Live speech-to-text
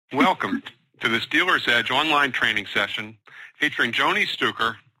Welcome to this Dealer's Edge online training session featuring Joni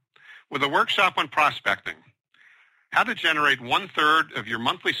Stuker with a workshop on prospecting. How to generate 1/3 of your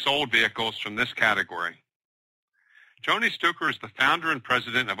monthly sold vehicles from this category. Joni Stuker is the founder and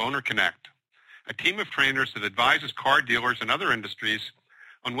president of Owner Connect, a team of trainers that advises car dealers and other industries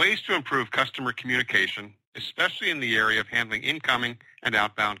on ways to improve customer communication, especially in the area of handling incoming and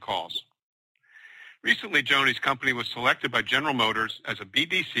outbound calls. Recently, Joni's company was selected by General Motors as a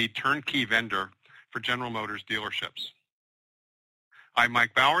BDC turnkey vendor for General Motors dealerships. I'm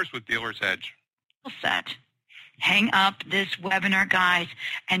Mike Bowers with Dealer's Edge. Set. Hang up this webinar, guys,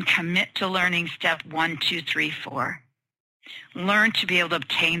 and commit to learning step 1, 2, 3, 4. Learn to be able to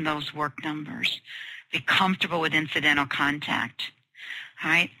obtain those work numbers. Be comfortable with incidental contact.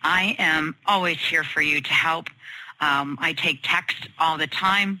 All right? I am always here for you to help. I take text all the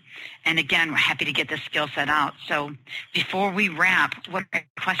time. And again, we're happy to get this skill set out. So before we wrap, what are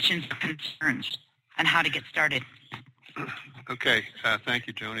questions or concerns on how to get started? Okay. Thank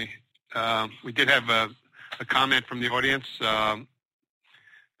you, Joni. We did have a comment from the audience.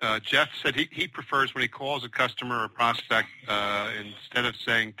 Jeff said he prefers when he calls a customer or prospect, instead of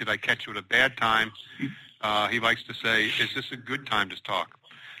saying, did I catch you at a bad time, he likes to say, is this a good time to talk?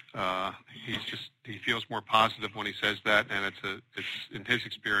 He feels more positive when he says that, and it's in his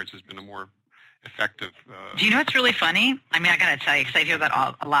experience has been a more effective. Do you know what's really funny? I mean, I got to tell you, because I hear that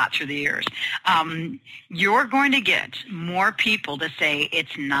a lot through the years. You're going to get more people to say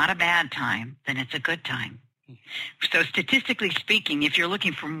it's not a bad time than it's a good time. So statistically speaking, if you're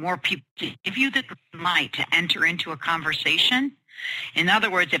looking for more people to give you the light to enter into a conversation, in other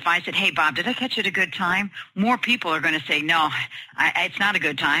words, if I said, hey, Bob, did I catch you at a good time? More people are going to say, no, it's not a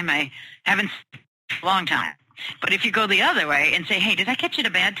good time. I haven't a long time. But if you go the other way and say, hey, did I catch you at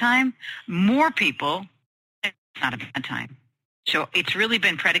a bad time? More people, it's not a bad time. So it's really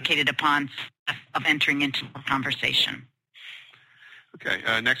been predicated upon of entering into a conversation. Okay.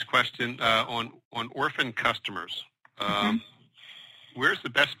 Next question on orphan customers. Where's the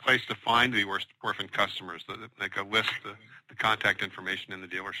best place to find the orphan customers? Like a list the contact information in the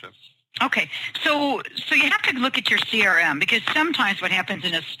dealership. Okay, so you have to look at your CRM, because sometimes what happens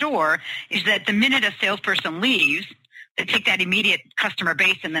in a store is that the minute a salesperson leaves, they take that immediate customer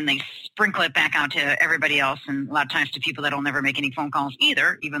base and then they sprinkle it back out to everybody else, and a lot of times to people that will never make any phone calls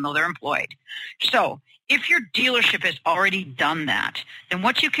either, even though they're employed. So if your dealership has already done that, then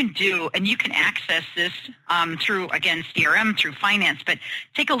what you can do, and you can access this through, again, CRM, through finance, but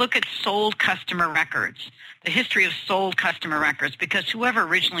take a look at sold customer records, the history of sold customer records, because whoever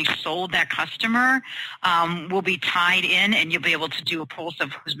originally sold that customer will be tied in, and you'll be able to do a pulse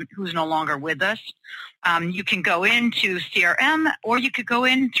of who's no longer with us. You can go into CRM, or you could go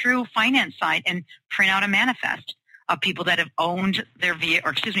in through finance side and print out a manifest of people that have owned their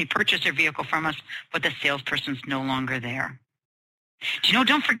purchased their vehicle from us, but the salesperson's no longer there. Do you know,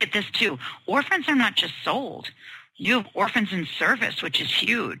 don't forget this too. Orphans are not just sold. You have orphans in service, which is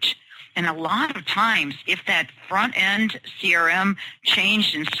huge. And a lot of times, if that front-end CRM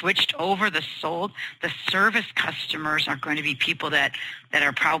changed and switched over the sold, the service customers are going to be people that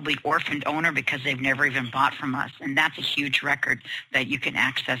are probably orphaned owner because they've never even bought from us. And that's a huge record that you can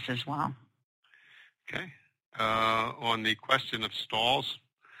access as well. Okay. On the question of stalls,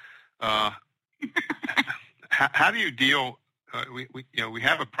 how do you deal? We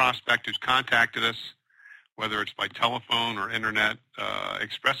have a prospect who's contacted us, whether it's by telephone or internet,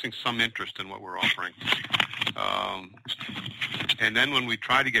 expressing some interest in what we're offering. And then when we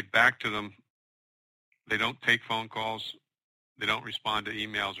try to get back to them, they don't take phone calls, they don't respond to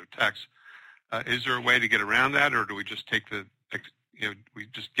emails or texts. Is there a way to get around that, or do we just we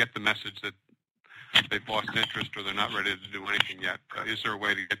just get the message that they've lost interest or they're not ready to do anything yet? Is there a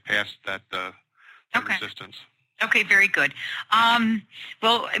way to get past that resistance? Okay, very good.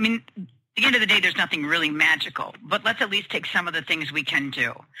 Well, I mean, at the end of the day, there's nothing really magical, but let's at least take some of the things we can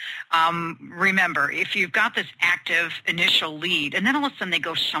do. Remember, if you've got this active initial lead and then all of a sudden they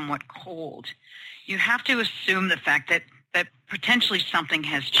go somewhat cold, you have to assume the fact that potentially something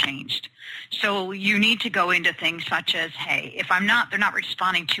has changed. So you need to go into things such as, hey, if they're not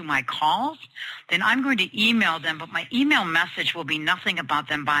responding to my calls, then I'm going to email them, but my email message will be nothing about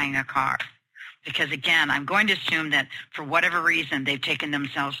them buying a car. Because, again, I'm going to assume that for whatever reason they've taken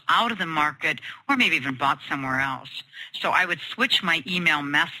themselves out of the market or maybe even bought somewhere else. So I would switch my email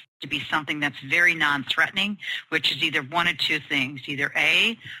message to be something that's very non-threatening, which is either one of two things. Either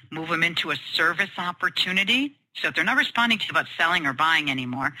A, move them into a service opportunity. So if they're not responding to you about selling or buying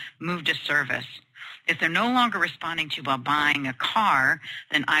anymore, move to service. If they're no longer responding to you about buying a car,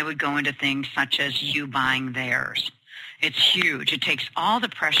 then I would go into things such as you buying theirs. It's huge. It takes all the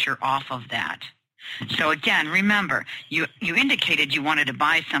pressure off of that. So again, remember, you indicated you wanted to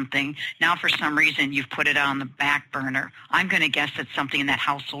buy something. Now for some reason you've put it on the back burner. I'm going to guess that something in that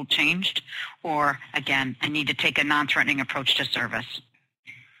household changed, or again, I need to take a non-threatening approach to service.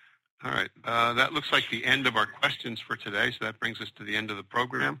 All right. That looks like the end of our questions for today, so that brings us to the end of the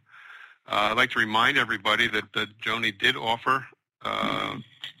program. I'd like to remind everybody that Joni did offer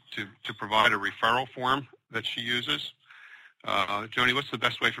to provide a referral form that she uses. Joni, what's the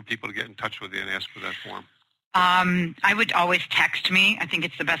best way for people to get in touch with you and ask for that form? I would always text me. I think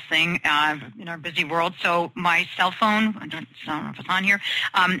it's the best thing in our busy world. So my cell phone, I don't know if it's on here,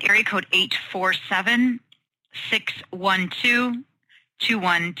 area code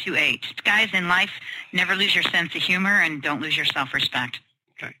 847-612-2128. Guys, in life, never lose your sense of humor and don't lose your self-respect.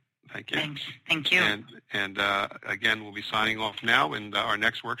 Okay, thank you. Thanks. Thank you. And again, we'll be signing off now, and our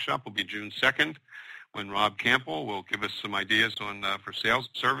next workshop will be June 2nd, when Rob Campbell will give us some ideas on for sales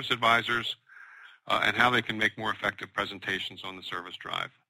service advisors and how they can make more effective presentations on the service drive.